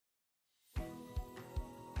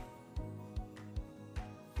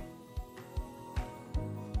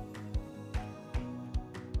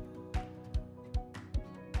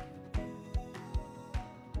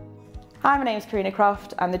Hi, my name is Karina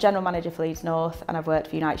Croft. I'm the General Manager for Leeds North and I've worked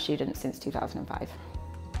for Unite Students since 2005.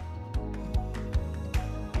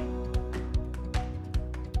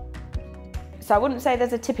 So I wouldn't say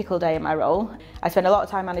there's a typical day in my role. I spend a lot of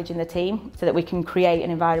time managing the team so that we can create an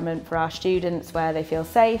environment for our students where they feel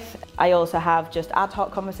safe. I also have just ad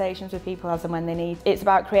hoc conversations with people as and when they need. It's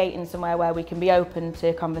about creating somewhere where we can be open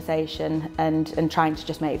to conversation and trying to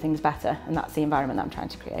just make things better, and that's the environment that I'm trying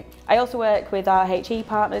to create. I also work with our HE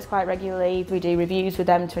partners quite regularly. We do reviews with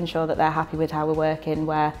them to ensure that they're happy with how we're working,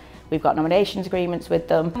 where we've got nominations agreements with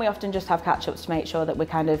them. We often just have catch-ups to make sure that we're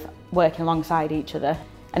kind of working alongside each other.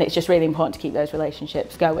 And it's just really important to keep those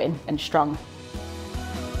relationships going and strong.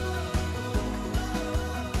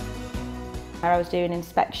 I was doing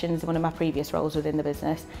inspections in one of my previous roles within the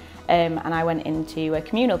business, and I went into a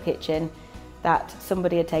communal kitchen that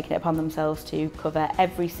somebody had taken it upon themselves to cover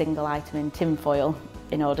every single item in tinfoil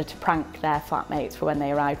in order to prank their flatmates for when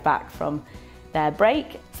they arrived back from their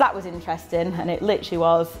break. So that was interesting, and it literally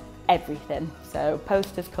was everything. So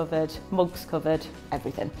posters covered, mugs covered,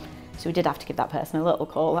 everything. So we did have to give that person a little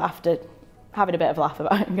call after having a bit of a laugh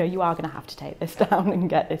about it and go, you are going to have to take this down and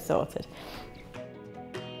get this sorted.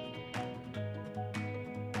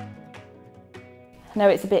 I know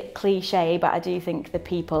it's a bit cliche, but I do think the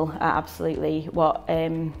people are absolutely what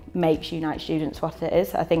makes Unite Students what it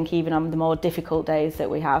is. I think even on the more difficult days that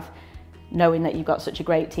we have, knowing that you've got such a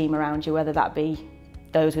great team around you, whether that be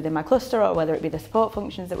those within my cluster or whether it be the support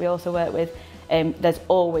functions that we also work with, there's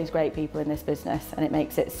always great people in this business, and it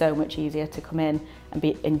makes it so much easier to come in and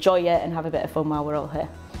enjoy it and have a bit of fun while we're all here.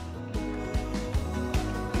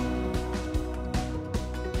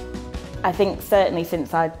 I think certainly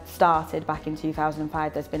since I started back in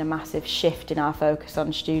 2005, there's been a massive shift in our focus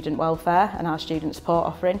on student welfare and our student support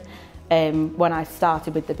offering. When I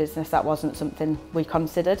started with the business, that wasn't something we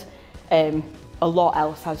considered. A lot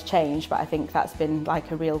else has changed, but I think that's been like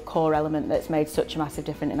a real core element that's made such a massive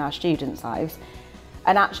difference in our students' lives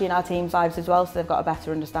and actually in our team's lives as well, so they've got a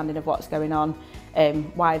better understanding of what's going on,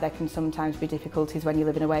 why there can sometimes be difficulties when you're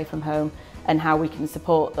living away from home and how we can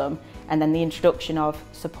support them. And then the introduction of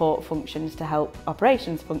support functions to help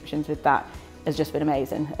operations functions with that has just been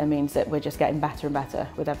amazing. It means that we're just getting better and better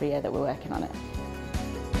with every year that we're working on it.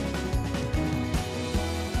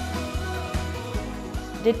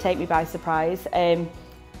 It did take me by surprise,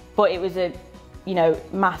 but it was a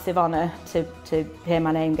massive honour to hear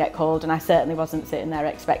my name get called, and I certainly wasn't sitting there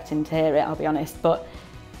expecting to hear it, I'll be honest, but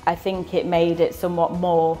I think it made it somewhat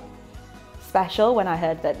more special when I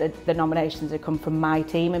heard that the nominations had come from my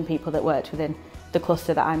team and people that worked within the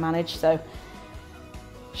cluster that I manage. So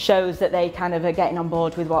shows that they kind of are getting on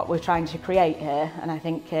board with what we're trying to create here, and I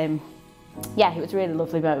think yeah, it was a really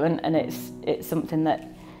lovely moment, and it's something that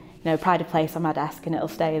pride of place on my desk, and it'll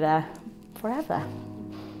stay there forever.